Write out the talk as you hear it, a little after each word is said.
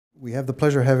We have the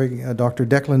pleasure of having Dr.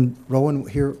 Declan Rowan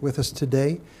here with us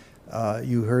today.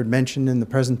 You heard mentioned in the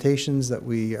presentations that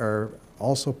we are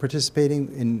also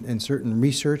participating in certain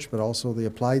research, but also the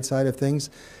applied side of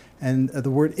things. And the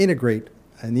word integrate,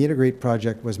 and the Integrate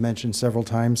project was mentioned several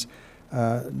times.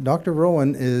 Dr.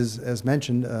 Rowan is, as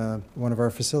mentioned, one of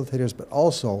our facilitators, but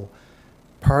also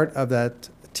part of that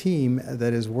team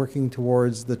that is working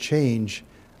towards the change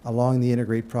along the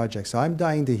Integrate project. So I'm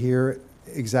dying to hear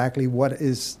exactly what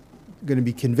is going to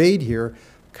be conveyed here,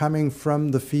 coming from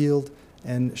the field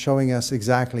and showing us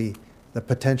exactly the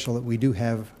potential that we do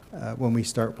have when we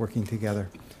start working together.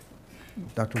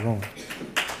 Dr. Rowan.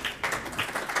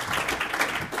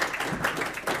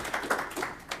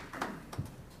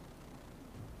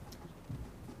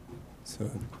 So,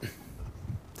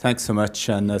 thanks so much,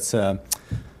 and it's a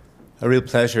real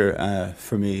pleasure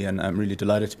for me, and I'm really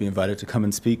delighted to be invited to come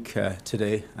and speak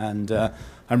today. And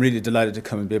I'm really delighted to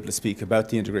come and be able to speak about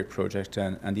the Integrate project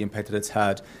and the impact that it's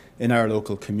had in our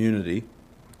local community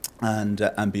and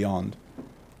beyond.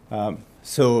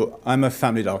 So I'm a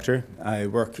family doctor. I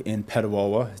work in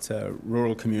Petawawa. It's a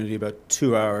rural community about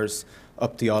 2 hours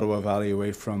up the Ottawa Valley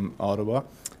away from Ottawa,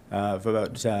 of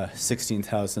about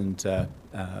 16,000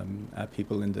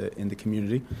 people in the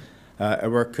community. I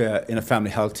work in a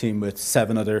family health team with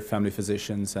 7 other family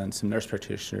physicians and some nurse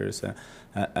practitioners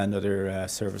and other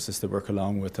services that work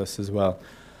along with us as well.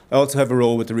 I also have a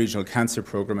role with the Regional Cancer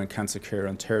Programme and Cancer Care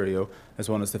Ontario, as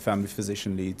one as the family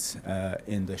physician leads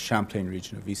in the Champlain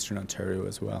region of Eastern Ontario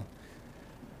as well.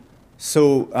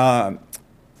 So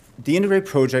the Integrate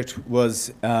project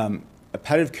was a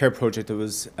palliative care project that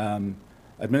was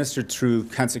administered through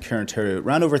Cancer Care Ontario. It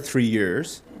ran over 3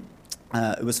 years.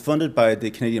 It was funded by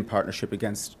the Canadian Partnership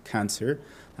Against Cancer,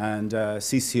 and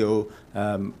CCO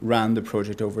ran the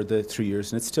project over the 3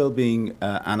 years, and it's still being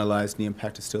analysed, and the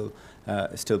impact is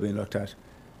still being looked at.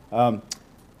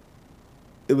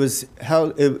 It was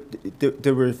held.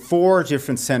 There were 4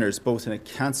 different centres, both in a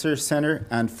cancer centre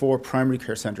and 4 primary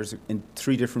care centres in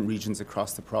 3 different regions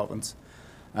across the province,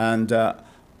 and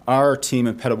our team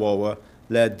in Petawawa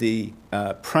led the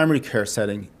primary care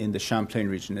setting in the Champlain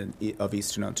region of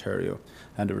Eastern Ontario,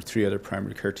 and there were 3 other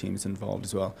primary care teams involved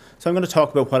as well. So I'm going to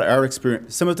talk about what our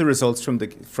experience, some of the results from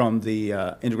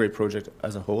the Integrate project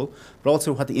as a whole, but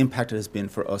also what the impact it has been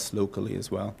for us locally as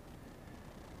well.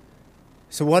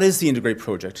 So what is the Integrate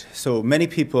project? So many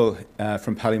people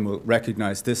from Pallium will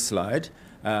recognise this slide,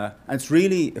 and it's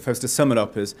really, if I was to sum it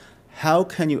up, is how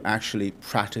can you actually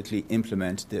practically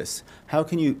implement this? How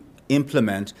can you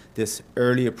implement this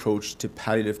early approach to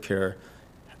palliative care?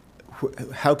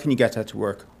 How can you get that to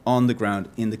work on the ground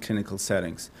in the clinical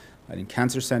settings, in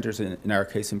cancer centres, in our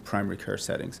case in primary care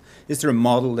settings? Is there a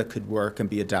model that could work and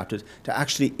be adapted to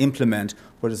actually implement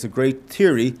what is a great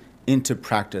theory into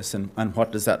practice, and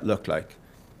what does that look like?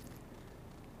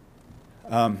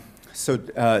 So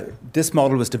this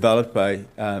model was developed by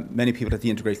many people at the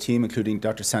Integrate team, including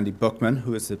Dr. Sandy Buckman,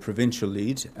 who is the provincial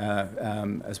lead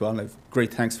as well. And I have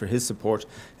great thanks for his support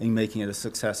in making it a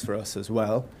success for us as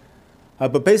well.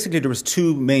 But basically there was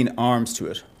 2 main arms to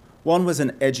it. One was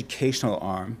an educational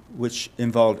arm, which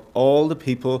involved all the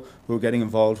people who were getting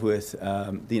involved with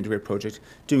the Integrate project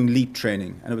doing LEAP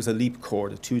training. And it was a LEAP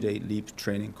course, a 2-day LEAP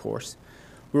training course.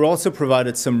 We were also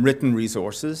provided some written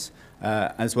resources,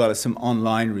 as well as some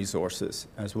online resources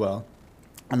as well.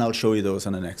 And I'll show you those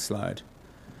on the next slide.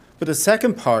 But the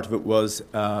second part of it was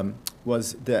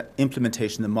the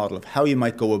implementation of the model of how you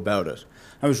might go about it.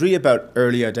 And it was really about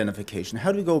early identification.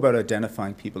 How do we go about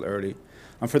identifying people early?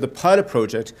 And for the pilot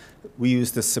project, we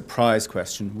used the surprise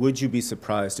question. Would you be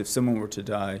surprised if someone were to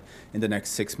die in the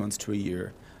next 6 months to a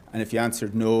year? And if you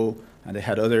answered no, and they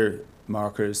had other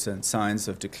markers and signs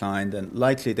of decline, then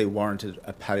likely they warranted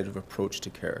a palliative approach to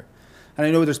care. And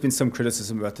I know there's been some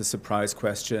criticism about the surprise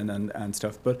question and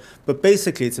stuff, but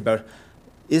basically it's about,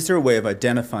 is there a way of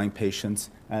identifying patients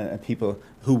and people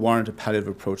who warrant a palliative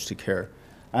approach to care?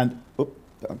 And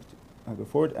I'll go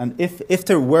forward. And if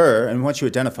there were, and once you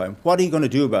identify them, what are you going to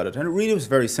do about it? And it really was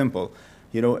very simple.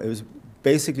 You know, it was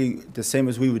basically the same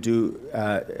as we would do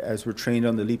as we're trained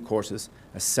on the LEAP courses: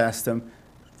 assess them,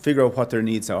 figure out what their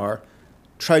needs are,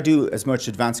 try to do as much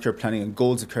advanced care planning and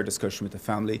goals of care discussion with the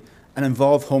family, and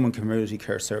involve home and community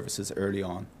care services early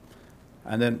on.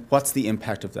 And then what's the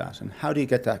impact of that? And how do you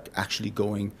get that actually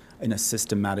going in a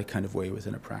systematic kind of way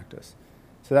within a practice?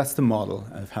 So that's the model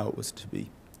of how it was to be.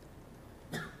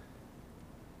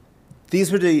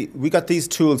 We got these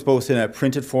tools both in a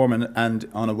printed form and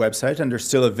on a website, and they're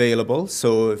still available.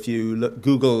 So if you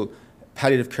Google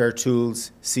palliative care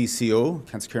tools CCO,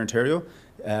 Cancer Care Ontario,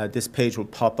 this page will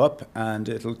pop up and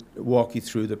it'll walk you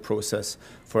through the process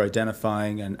for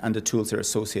identifying and the tools that are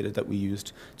associated that we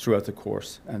used throughout the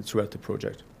course and throughout the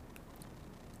project.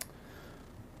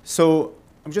 So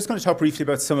I'm just going to talk briefly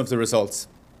about some of the results.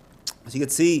 As you can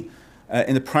see,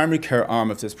 in the primary care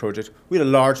arm of this project, we had a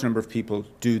large number of people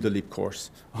do the LEAP course.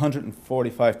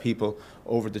 145 people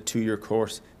over the 2-year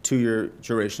course, 2-year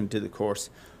duration did the course.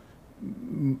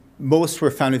 Most were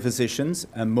family physicians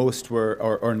and most were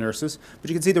or nurses, but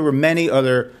you can see there were many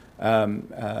other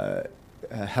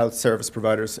health service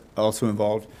providers also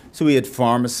involved. So we had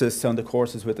pharmacists on the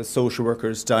courses with us, social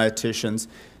workers, dietitians,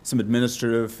 some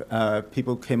administrative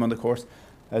people came on the course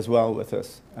as well with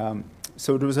us.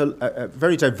 So there was a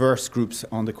very diverse groups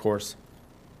on the course.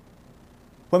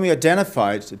 When we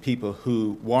identified the people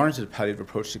who warranted a palliative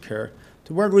approach to care,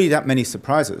 there weren't really that many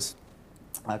surprises,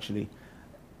 actually.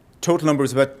 Total number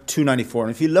was about 294.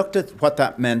 And if you looked at what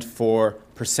that meant for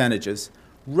percentages,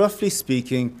 roughly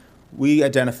speaking, we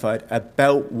identified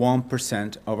about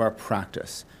 1% of our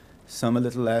practice. Some a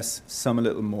little less, some a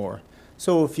little more.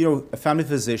 So if a family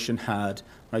physician had,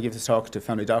 when I give this talk to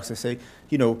family docs, I say,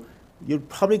 you're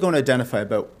probably going to identify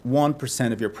about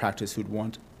 1% of your practice who'd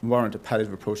warrant a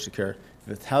palliative approach to care. If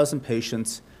you have 1,000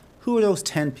 patients, who are those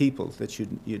 10 people that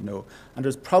you'd know? And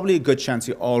there's probably a good chance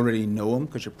you already know them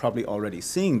because you're probably already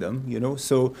seeing them,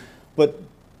 So, but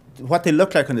what they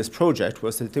looked like on this project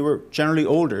was that they were generally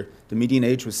older. The median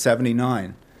age was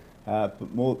 79,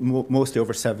 but mostly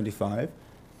over 75.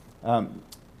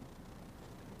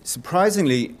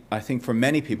 Surprisingly, I think for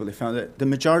many people, they found that the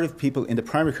majority of people in the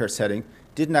primary care setting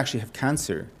didn't actually have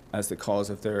cancer as the cause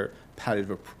of their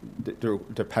palliative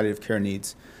care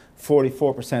needs.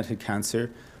 44% had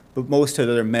cancer, but most had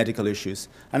other medical issues.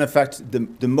 And in fact,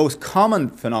 the most common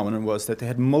phenomenon was that they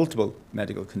had multiple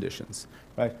medical conditions,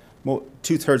 right?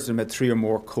 2/3 of them had 3 or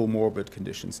more comorbid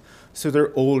conditions. So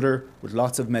they're older with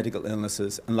lots of medical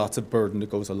illnesses and lots of burden that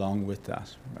goes along with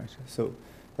that, right? So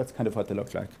that's kind of what they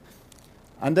looked like.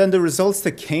 And then the results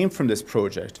that came from this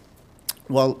project,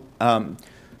 well,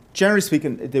 generally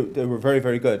speaking, they were very,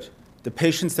 very good. The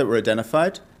patients that were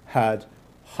identified had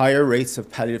higher rates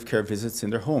of palliative care visits in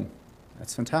their home.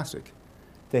 That's fantastic.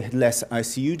 They had less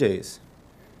ICU days.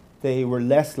 They were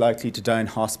less likely to die in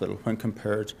hospital when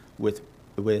compared with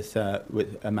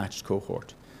a matched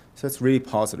cohort. So that's really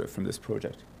positive from this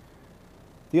project.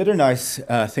 The other nice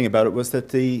thing about it was that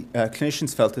the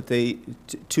clinicians felt that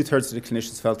 2/3 of the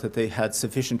clinicians felt that they had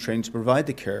sufficient training to provide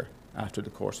the care after the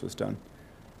course was done.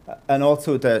 And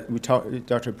also that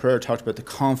Dr. Pereira talked about the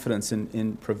confidence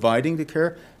in providing the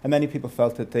care, and many people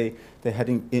felt that they had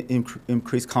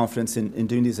increased confidence in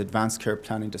doing these advanced care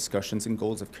planning discussions and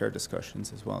goals of care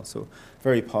discussions as well. So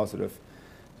very positive.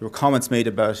 There were comments made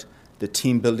about the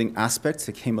team building aspects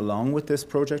that came along with this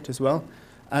project as well.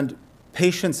 And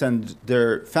patients and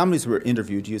their families were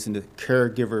interviewed using the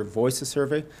Caregiver Voices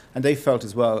survey, and they felt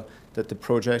as well that the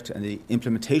project and the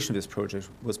implementation of this project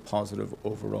was positive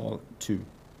overall too.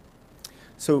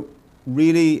 So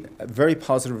really very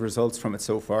positive results from it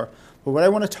so far. But what I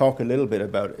want to talk a little bit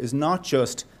about is not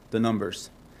just the numbers.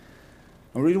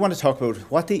 I really want to talk about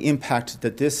what the impact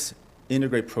that this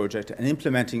Integrate project and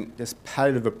implementing this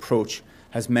palliative approach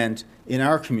has meant in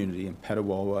our community in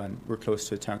Petawawa, and we're close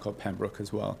to a town called Pembroke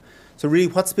as well. So really,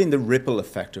 what's been the ripple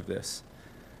effect of this?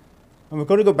 And we're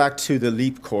going to go back to the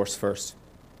LEAP course first.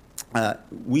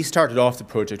 We started off the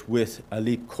project with a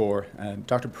LEAP core.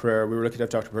 Dr. Pereira, we were lucky to have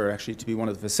Dr. Pereira actually to be one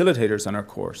of the facilitators on our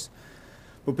course.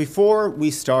 But before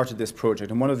we started this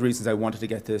project, and one of the reasons I wanted to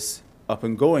get this up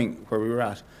and going where we were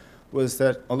at, was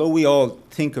that although we all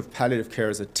think of palliative care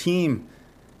as a team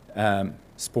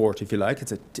sport, if you like,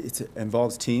 it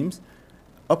involves teams,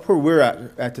 up where we're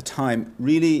at the time,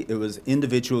 really it was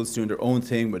individuals doing their own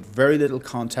thing with very little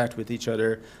contact with each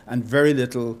other and very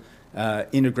little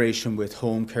integration with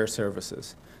home care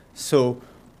services. So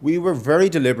we were very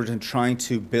deliberate in trying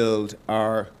to build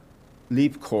our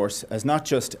LEAP course as not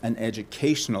just an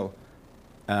educational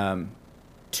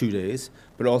 2 days,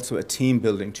 but also a team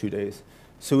building 2 days.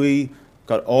 So we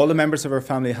got all the members of our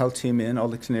family health team in, all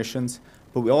the clinicians,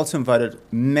 but we also invited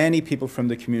many people from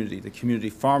the community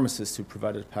pharmacists who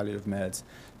provided palliative meds,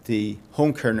 the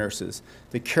home care nurses,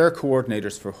 the care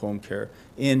coordinators for home care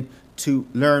in to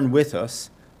learn with us,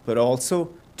 but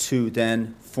also to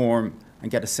then form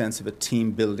and get a sense of a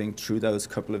team building through those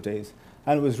couple of days.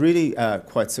 And it was really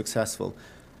quite successful.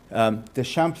 The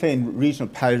Champlain Regional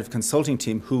Palliative Consulting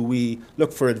Team, who we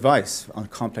look for advice on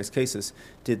complex cases,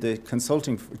 did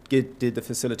the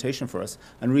facilitation for us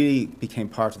and really became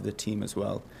part of the team as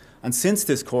well. And since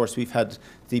this course, we've had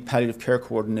the palliative care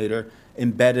coordinator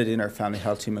embedded in our family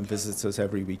health team and visits us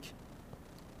every week.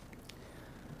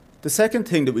 The second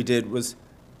thing that we did was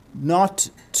not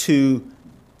to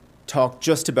talk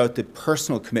just about the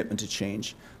personal commitment to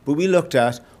change, but we looked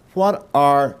at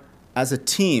as a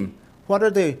team, what are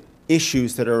the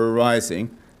issues that are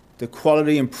arising, the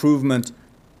quality improvement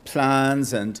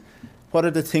plans, and what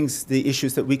are the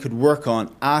issues that we could work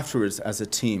on afterwards as a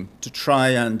team to try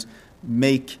and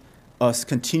make us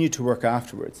continue to work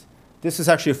afterwards. This is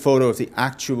actually a photo of the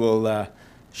actual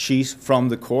sheet from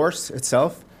the course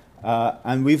itself,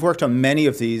 and we've worked on many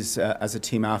of these as a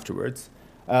team afterwards.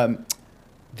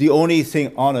 The only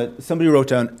thing on it, somebody wrote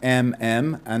down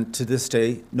MM, and to this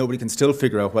day, nobody can still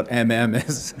figure out what MM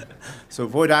is. So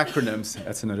avoid acronyms,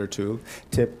 that's another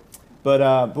tip.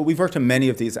 But we've worked on many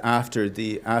of these after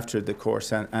the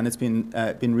course, and it's been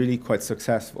really quite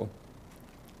successful.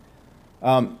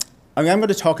 I'm going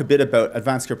to talk a bit about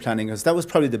advanced care planning, because that was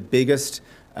probably the biggest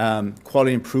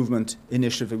quality improvement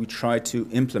initiative that we tried to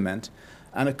implement,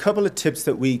 and a couple of tips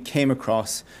that we came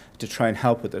across to try and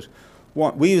help with it.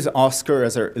 We use OSCAR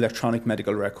as our electronic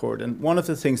medical record, and one of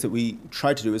the things that we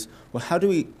try to do is, well, how do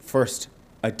we first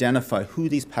identify who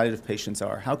these palliative patients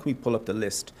are? How can we pull up the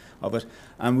list of it?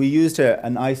 And we used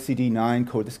an ICD-9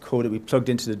 code, this code that we plugged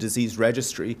into the disease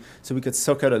registry, so we could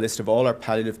suck out a list of all our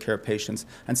palliative care patients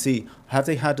and see, have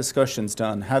they had discussions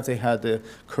done? Have they had the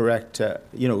correct,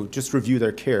 just review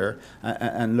their care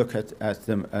and look at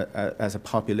them as a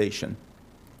population.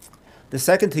 The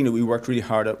second thing that we worked really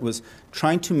hard at was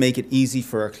trying to make it easy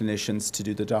for our clinicians to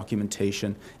do the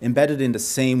documentation, embedded in the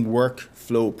same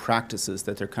workflow practices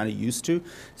that they're kind of used to.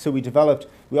 So we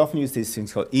often use these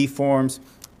things called e-forms,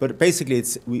 but basically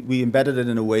we embedded it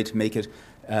in a way to make it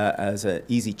as an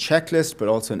easy checklist, but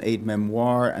also an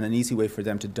aide-memoire and an easy way for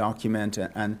them to document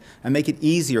and make it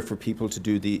easier for people to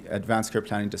do the advanced care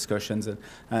planning discussions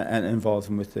and involve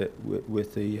them with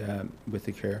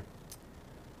the care.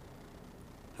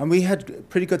 And we had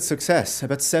pretty good success.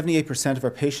 About 78% of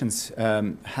our patients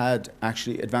had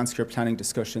actually advanced care planning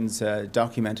discussions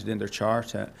documented in their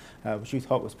chart, which we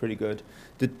thought was pretty good.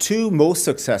 The two most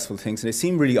successful things, and they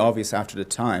seem really obvious after the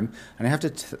time, and I have to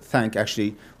thank,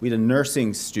 actually, we had a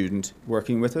nursing student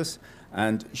working with us,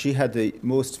 and she had the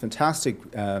most fantastic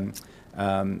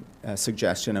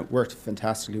suggestion. It worked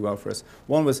fantastically well for us.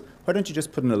 One was, why don't you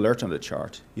just put an alert on the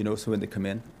chart, so when they come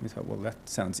in? We thought, well, that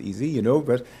sounds easy,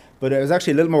 but it was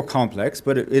actually a little more complex,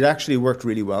 but it actually worked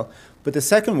really well. But the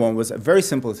second one was a very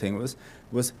simple thing,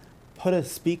 was put a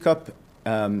speak up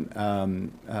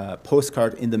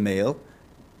postcard in the mail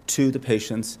to the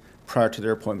patients prior to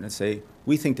their appointment and say,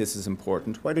 we think this is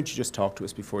important. Why don't you just talk to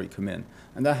us before you come in?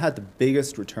 And that had the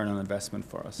biggest return on investment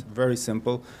for us. Very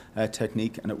simple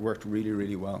technique, and it worked really,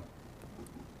 really well.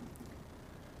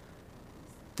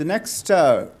 The next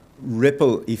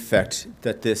ripple effect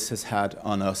that this has had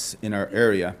on us in our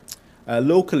area,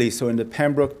 locally, so in the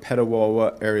Pembroke,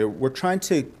 Petawawa area, we're trying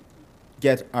to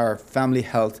get our family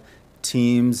health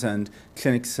teams and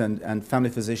clinics and family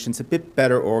physicians a bit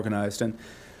better organized and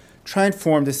try and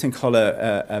form this thing called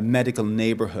a medical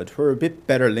neighborhood. We're a bit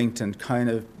better linked and kind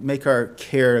of make our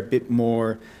care a bit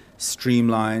more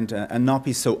streamlined and not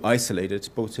be so isolated,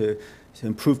 both to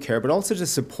improve care, but also to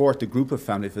support the group of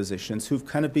family physicians who've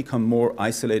kind of become more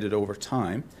isolated over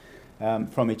time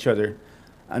from each other.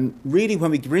 And really, when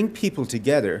we bring people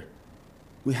together,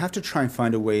 we have to try and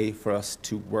find a way for us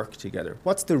to work together.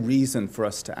 What's the reason for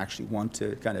us to actually want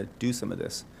to kind of do some of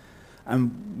this?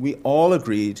 And we all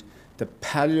agreed that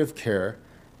palliative care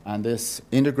and this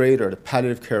integrated or the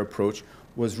palliative care approach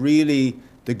was really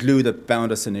the glue that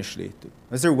bound us initially.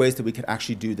 Is there ways that we could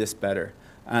actually do this better?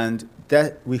 And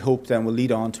that, we hope, then will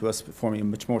lead on to us forming a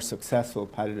much more successful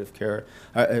palliative care,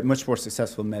 a much more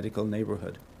successful medical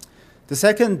neighbourhood. The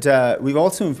second, we've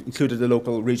also included the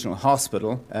local regional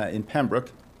hospital in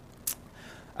Pembroke.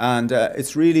 And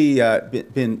it's really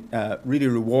been really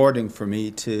rewarding for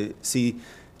me to see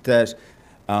that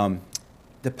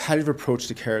the palliative approach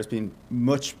to care has been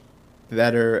much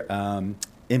better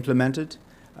implemented.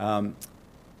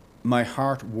 My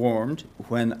heart warmed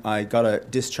when I got a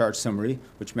discharge summary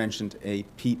which mentioned a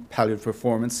palliative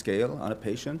performance scale on a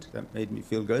patient. That made me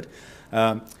feel good.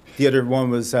 The other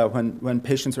one was when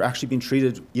patients were actually being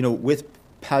treated, with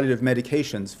palliative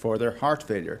medications for their heart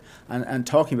failure, and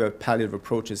talking about palliative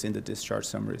approaches in the discharge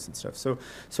summaries and stuff.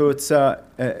 So it's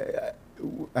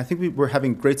I think we're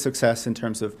having great success in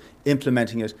terms of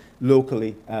implementing it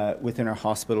locally within our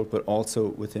hospital, but also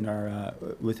within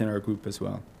our group as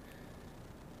well.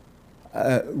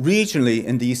 Regionally,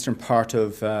 in the eastern part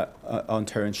of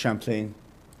Ontario and Champlain,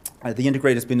 the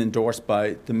Integrate has been endorsed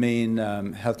by the main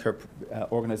healthcare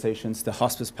organisations,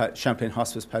 the Champlain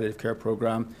Hospice Palliative Care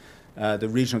Programme, the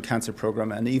regional cancer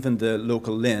program, and even the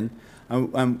local LIN.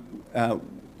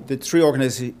 The three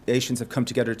organizations have come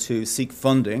together to seek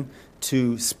funding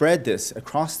to spread this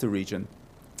across the region.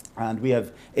 And we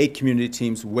have 8 community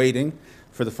teams waiting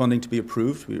for the funding to be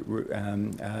approved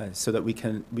so that we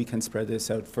can spread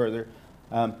this out further.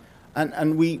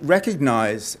 And we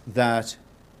recognize that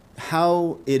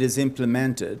how it is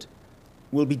implemented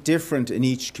will be different in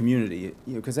each community,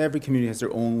 because every community has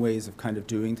their own ways of kind of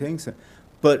doing things.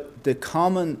 But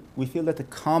we feel that the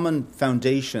common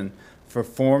foundation for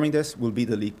forming this will be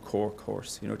the LEAP core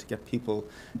course, to get people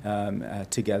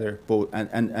together, both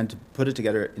and to put it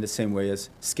together in the same way as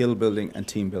skill building and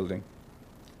team building.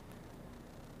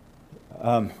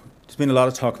 There's been a lot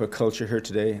of talk about culture here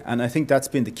today, and I think that's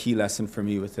been the key lesson for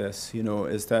me with this,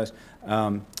 is that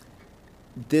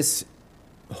this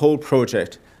whole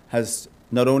project has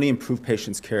not only improved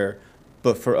patients' care,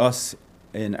 but for us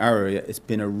in our area, it's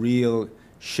been a real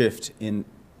shift in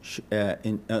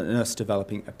us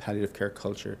developing a palliative care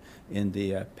culture in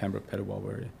the Pembroke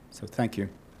Petawawa area. So thank you.